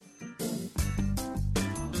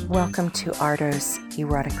Welcome to Ardor's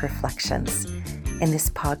Erotic Reflections. In this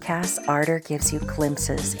podcast, Ardor gives you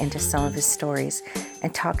glimpses into some of his stories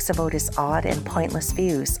and talks about his odd and pointless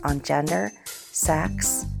views on gender,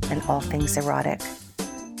 sex, and all things erotic.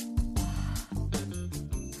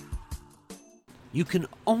 You can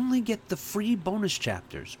only get the free bonus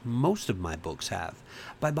chapters most of my books have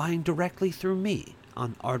by buying directly through me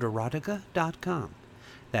on Ardorotica.com.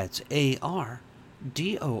 That's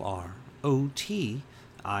ARDOROTICA.com.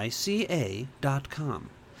 I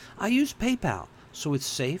use PayPal, so it's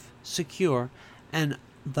safe, secure, and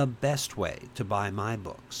the best way to buy my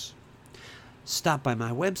books. Stop by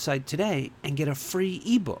my website today and get a free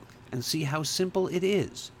ebook and see how simple it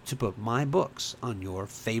is to put my books on your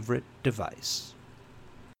favorite device.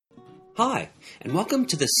 Hi, and welcome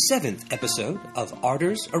to the 7th episode of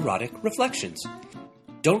Ardor's Erotic Reflections.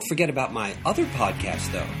 Don't forget about my other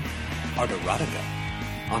podcast, though, Ardorotica.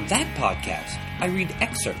 On that podcast, I read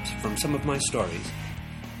excerpts from some of my stories.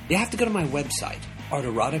 You have to go to my website,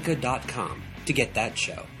 Ardorotica.com, to get that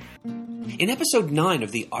show. In episode 9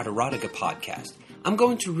 of the Ardorotica podcast, I'm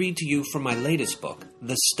going to read to you from my latest book,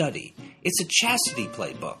 The Study. It's a chastity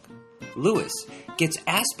play book. Lewis gets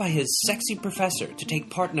asked by his sexy professor to take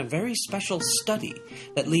part in a very special study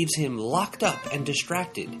that leaves him locked up and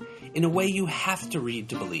distracted in a way you have to read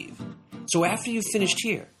to believe. So after you've finished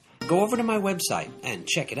here, go over to my website and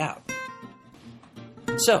check it out.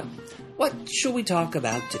 So, what shall we talk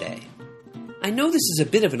about today? I know this is a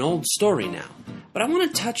bit of an old story now, but I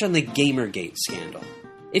want to touch on the Gamergate scandal.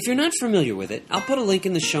 If you're not familiar with it, I'll put a link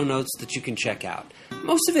in the show notes that you can check out.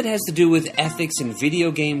 Most of it has to do with ethics in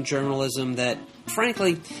video game journalism that,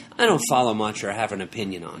 frankly, I don't follow much or have an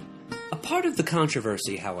opinion on. A part of the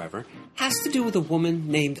controversy, however, has to do with a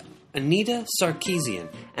woman named Anita Sarkeesian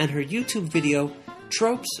and her YouTube video,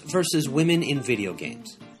 Tropes vs. Women in Video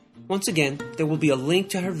Games. Once again, there will be a link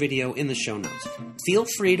to her video in the show notes. Feel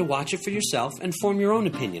free to watch it for yourself and form your own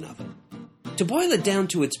opinion of it. To boil it down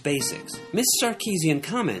to its basics, Ms. Sarkeesian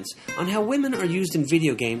comments on how women are used in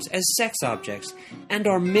video games as sex objects and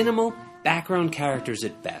are minimal background characters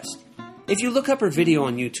at best. If you look up her video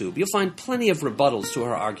on YouTube, you'll find plenty of rebuttals to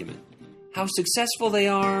her argument. How successful they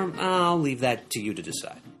are, I'll leave that to you to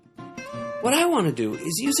decide. What I want to do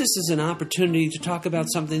is use this as an opportunity to talk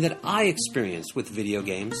about something that I experienced with video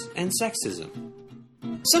games and sexism.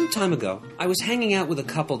 Some time ago, I was hanging out with a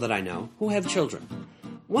couple that I know who have children.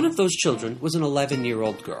 One of those children was an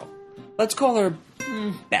 11-year-old girl. Let's call her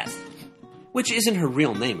Beth, which isn't her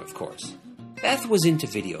real name, of course. Beth was into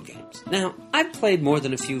video games. Now, I've played more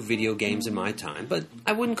than a few video games in my time, but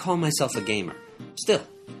I wouldn't call myself a gamer. Still,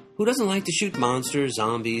 who doesn't like to shoot monsters,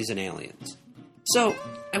 zombies, and aliens? So,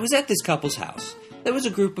 I was at this couple's house. There was a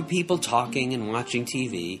group of people talking and watching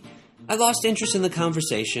TV. I lost interest in the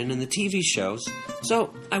conversation and the TV shows,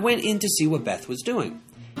 so I went in to see what Beth was doing.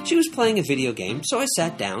 She was playing a video game, so I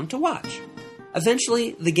sat down to watch.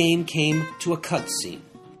 Eventually, the game came to a cutscene.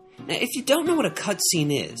 Now, if you don't know what a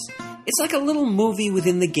cutscene is, it's like a little movie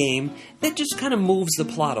within the game that just kind of moves the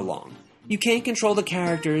plot along. You can't control the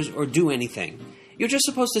characters or do anything. You're just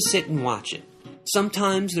supposed to sit and watch it.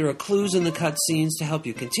 Sometimes there are clues in the cutscenes to help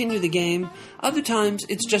you continue the game. Other times,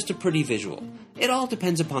 it's just a pretty visual. It all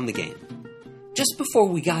depends upon the game. Just before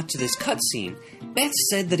we got to this cutscene, Beth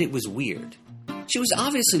said that it was weird. She was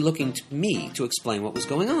obviously looking to me to explain what was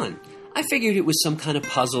going on. I figured it was some kind of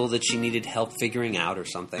puzzle that she needed help figuring out or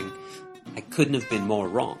something. I couldn't have been more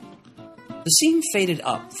wrong. The scene faded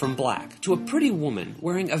up from black to a pretty woman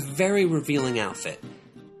wearing a very revealing outfit.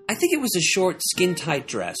 I think it was a short, skin-tight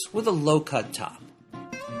dress with a low-cut top.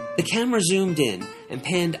 The camera zoomed in and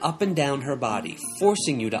panned up and down her body,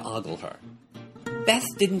 forcing you to ogle her. Beth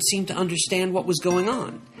didn't seem to understand what was going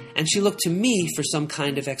on, and she looked to me for some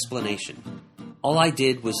kind of explanation. All I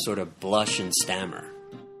did was sort of blush and stammer.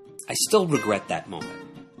 I still regret that moment.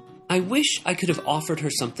 I wish I could have offered her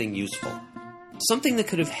something useful. Something that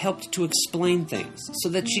could have helped to explain things so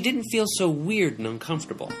that she didn't feel so weird and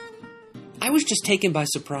uncomfortable. I was just taken by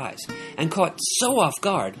surprise and caught so off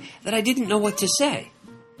guard that I didn't know what to say.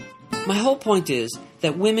 My whole point is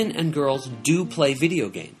that women and girls do play video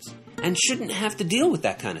games and shouldn't have to deal with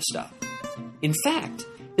that kind of stuff. In fact,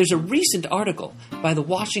 there's a recent article by the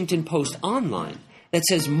Washington Post Online that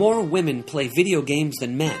says more women play video games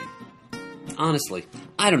than men. Honestly,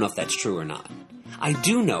 I don't know if that's true or not. I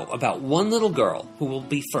do know about one little girl who will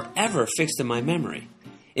be forever fixed in my memory.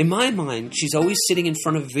 In my mind, she's always sitting in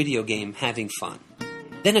front of a video game having fun.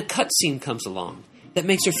 Then a cutscene comes along that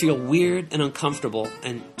makes her feel weird and uncomfortable,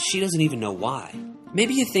 and she doesn't even know why.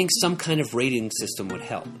 Maybe you think some kind of rating system would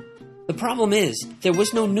help. The problem is, there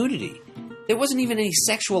was no nudity. There wasn't even any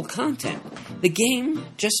sexual content. The game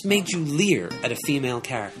just made you leer at a female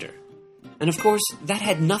character. And of course, that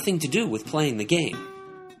had nothing to do with playing the game.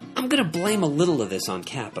 I'm going to blame a little of this on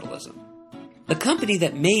capitalism. The company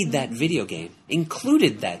that made that video game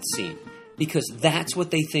included that scene because that's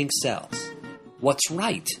what they think sells. What's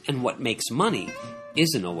right and what makes money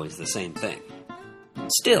isn't always the same thing.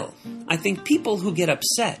 Still, I think people who get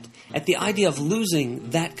upset at the idea of losing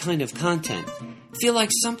that kind of content feel like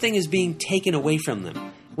something is being taken away from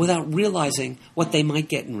them without realizing what they might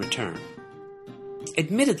get in return.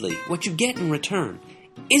 Admittedly, what you get in return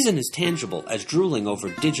isn't as tangible as drooling over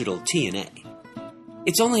digital TNA.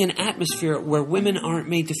 It's only an atmosphere where women aren't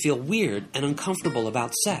made to feel weird and uncomfortable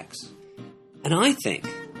about sex. And I think,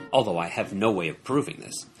 although I have no way of proving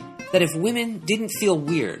this, that if women didn't feel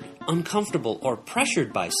weird, uncomfortable, or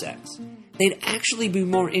pressured by sex, they'd actually be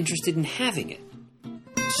more interested in having it.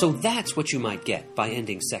 So that's what you might get by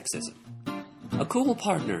ending sexism. A cool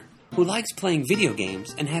partner who likes playing video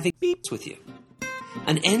games and having beeps with you.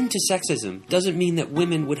 An end to sexism doesn't mean that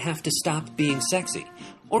women would have to stop being sexy,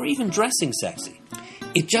 or even dressing sexy.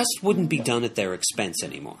 It just wouldn't be done at their expense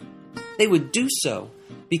anymore. They would do so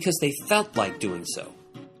because they felt like doing so.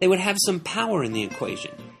 They would have some power in the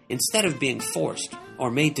equation, instead of being forced or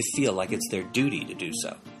made to feel like it's their duty to do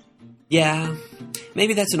so. Yeah,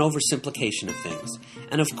 maybe that's an oversimplification of things,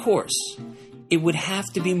 and of course, it would have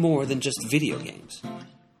to be more than just video games.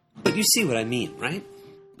 But you see what I mean, right?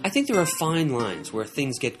 I think there are fine lines where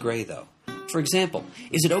things get gray, though. For example,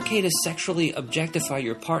 is it okay to sexually objectify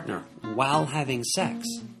your partner while having sex?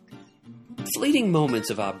 Fleeting moments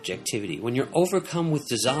of objectivity when you're overcome with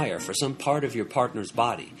desire for some part of your partner's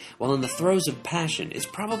body while in the throes of passion is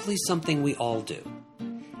probably something we all do.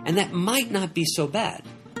 And that might not be so bad,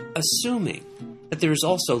 assuming that there is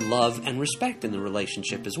also love and respect in the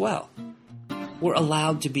relationship as well. We're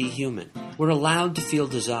allowed to be human. We're allowed to feel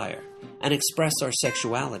desire and express our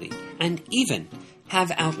sexuality and even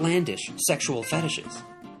have outlandish sexual fetishes.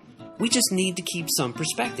 We just need to keep some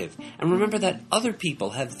perspective and remember that other people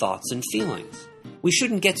have thoughts and feelings. We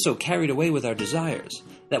shouldn't get so carried away with our desires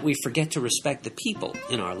that we forget to respect the people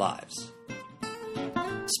in our lives.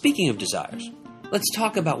 Speaking of desires, let's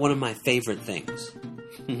talk about one of my favorite things.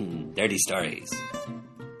 Dirty stories.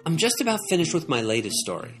 I'm just about finished with my latest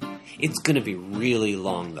story. It's going to be really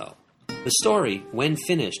long, though. The story, when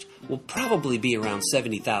finished, will probably be around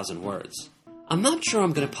 70,000 words. I'm not sure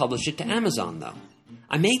I'm going to publish it to Amazon, though.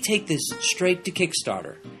 I may take this straight to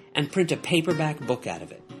Kickstarter and print a paperback book out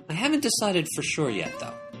of it. I haven't decided for sure yet,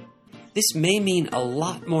 though. This may mean a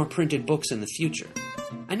lot more printed books in the future.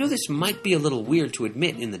 I know this might be a little weird to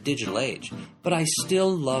admit in the digital age, but I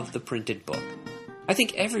still love the printed book. I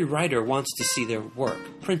think every writer wants to see their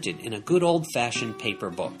work printed in a good old-fashioned paper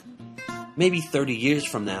book. Maybe 30 years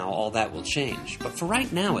from now, all that will change, but for right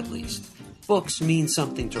now at least, books mean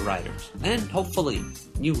something to writers, and hopefully,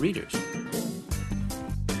 new readers.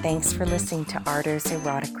 Thanks for listening to Arter's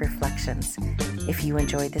Erotic Reflections. If you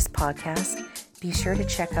enjoyed this podcast, be sure to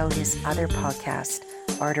check out his other podcast,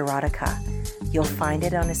 Art Erotica. You'll find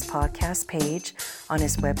it on his podcast page on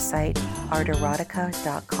his website,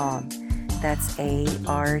 arterotica.com. That's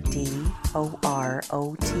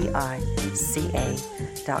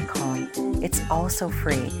ARDOROTICA.com. It's also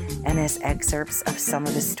free and has excerpts of some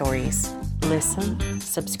of his stories. Listen,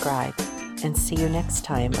 subscribe, and see you next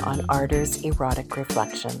time on Arter's Erotic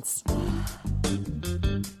Reflections.